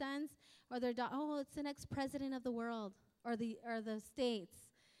about their sons or their daughters? Oh, it's the next president of the world or the states,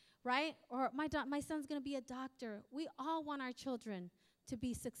 right? Or my son's going to be a doctor. We all want our children to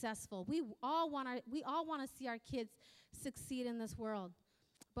be successful. We all want to see our kids succeed in this world.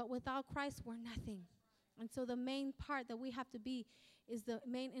 But without Christ, we're nothing. And so the main part that we have to be is the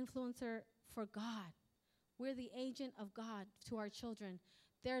main influencer for God. We're the agent of God to our children.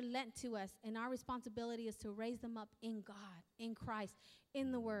 They're lent to us, and our responsibility is to raise them up in God, in Christ,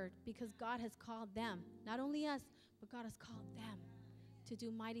 in the Word, because God has called them, not only us, but God has called them to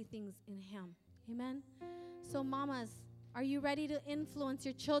do mighty things in Him. Amen? So mamas, are you ready to influence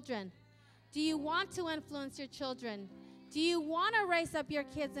your children? Do you want to influence your children? Do you want to raise up your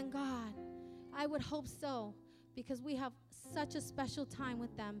kids in God? I would hope so, because we have such a special time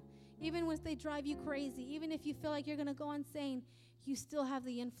with them. Even if they drive you crazy, even if you feel like you're going to go insane, you still have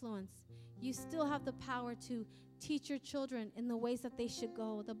the influence. You still have the power to teach your children in the ways that they should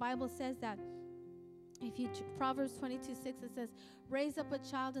go. The Bible says that. Proverbs 22:6, it says, raise up a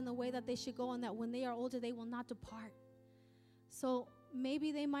child in the way that they should go, and that when they are older, they will not depart. So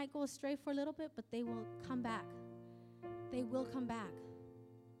maybe they might go astray for a little bit, but they will come back. They will come back.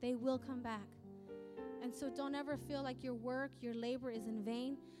 They will come back. And so don't ever feel like your work, your labor is in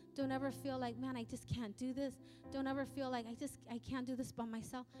vain. Don't ever feel like, man, I just can't do this. Don't ever feel like I can't do this by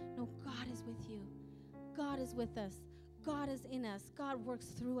myself. No, God is with you. God is with us. God is in us. God works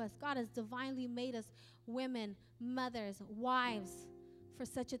through us. God has divinely made us women, mothers, wives for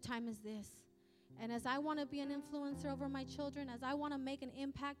such a time as this. And as I want to be an influencer over my children, as I want to make an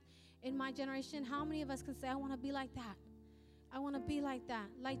impact in my generation, how many of us can say, I want to be like that? I want to be like that.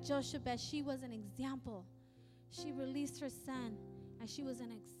 Like Jochebed, she was an example. She released her son, and she was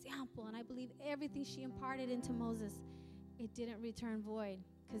an example. And I believe everything she imparted into Moses, it didn't return void.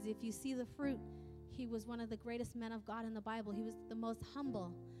 Because if you see the fruit, he was one of the greatest men of God in the Bible. He was the most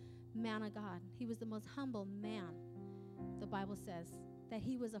humble man of God. He was the most humble man, the Bible says. That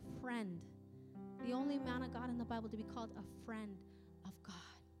he was a friend. The only man of God in the Bible to be called a friend of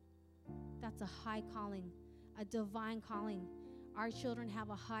God. That's a high calling, a divine calling. Our children have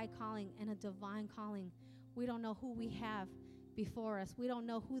a high calling and a divine calling. We don't know who we have before us. We don't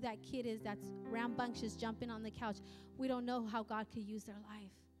know who that kid is that's rambunctious jumping on the couch. We don't know how God could use their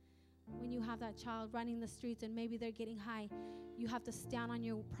life. When you have that child running the streets and maybe they're getting high, you have to stand on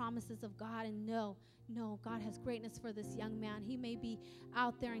your promises of God and know, no, God has greatness for this young man. He may be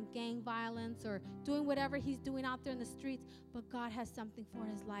out there in gang violence or doing whatever he's doing out there in the streets, but God has something for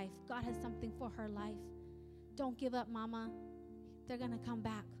his life. God has something for her life. Don't give up, mama. They're going to come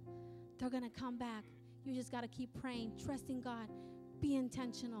back. They're going to come back. You just got to keep praying, trusting God. Be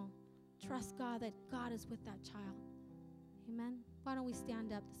intentional. Trust God that God is with that child. Amen. Why don't we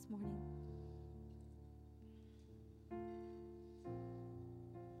stand up this morning?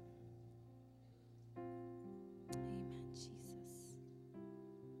 Amen, Jesus.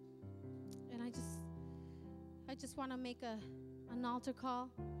 And I just want to make an altar call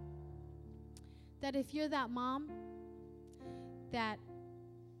that if you're that mom that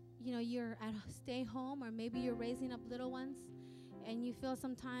you're at stay home, or maybe you're raising up little ones and you feel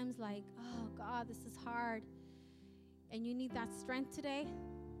sometimes like, oh God, this is hard, and you need that strength today,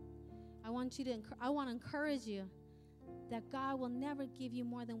 I want to encourage you that God will never give you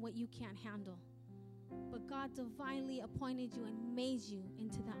more than what you can't handle. But God divinely appointed you and made you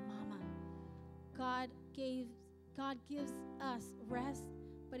into that mama. God gives us rest,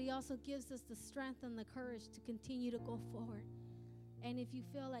 but He also gives us the strength and the courage to continue to go forward. And if you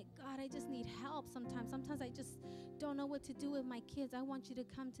feel like, God, I just need help sometimes I just don't know what to do with my kids, I want you to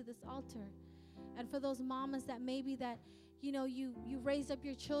come to this altar. And for those mamas that maybe that, you raised up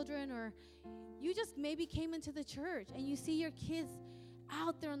your children, or you just maybe came into the church and you see your kids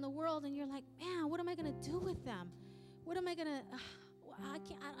out there in the world and you're like, man, what am I going to do with them? What am I going to,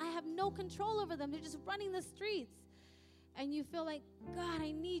 I have no control over them. They're just running the streets. And you feel like, God,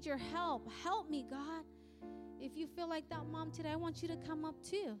 I need your help. Help me, God. If you feel like that, mom, today, I want you to come up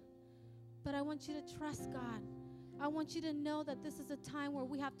too. But I want you to trust God. I want you to know that this is a time where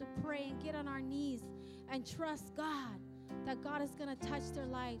we have to pray and get on our knees and trust God. that God is going to touch their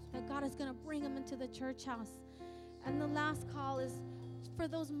life, that God is going to bring them into the church house. And the last call is for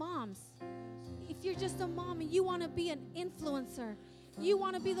those moms. If you're just a mom and you want to be an influencer, you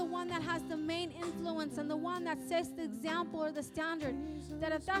want to be the one that has the main influence and the one that sets the example or the standard,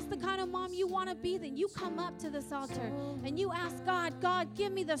 that if that's the kind of mom you want to be, then you come up to this altar and you ask God, God,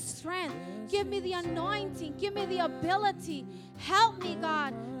 give me the strength, give me the anointing, give me the ability. Help me,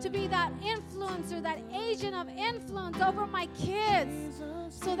 God, to be that influencer, that agent of influence over my kids,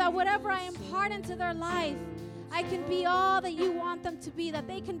 so that whatever I impart into their life, I can be all that you want them to be, that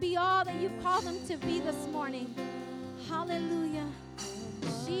they can be all that you've called them to be this morning. Hallelujah.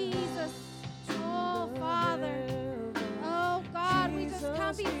 Jesus. Oh, Father. Oh, God, we just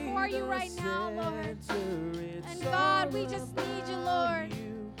come before you right now, Lord. And God, we just need you, Lord.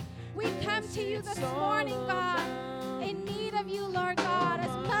 We come to you this morning, God, in need of you, Lord God,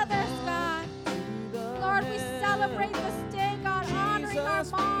 as mothers, God. Lord, we celebrate this day, God, honoring our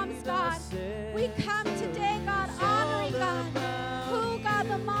moms, God. We come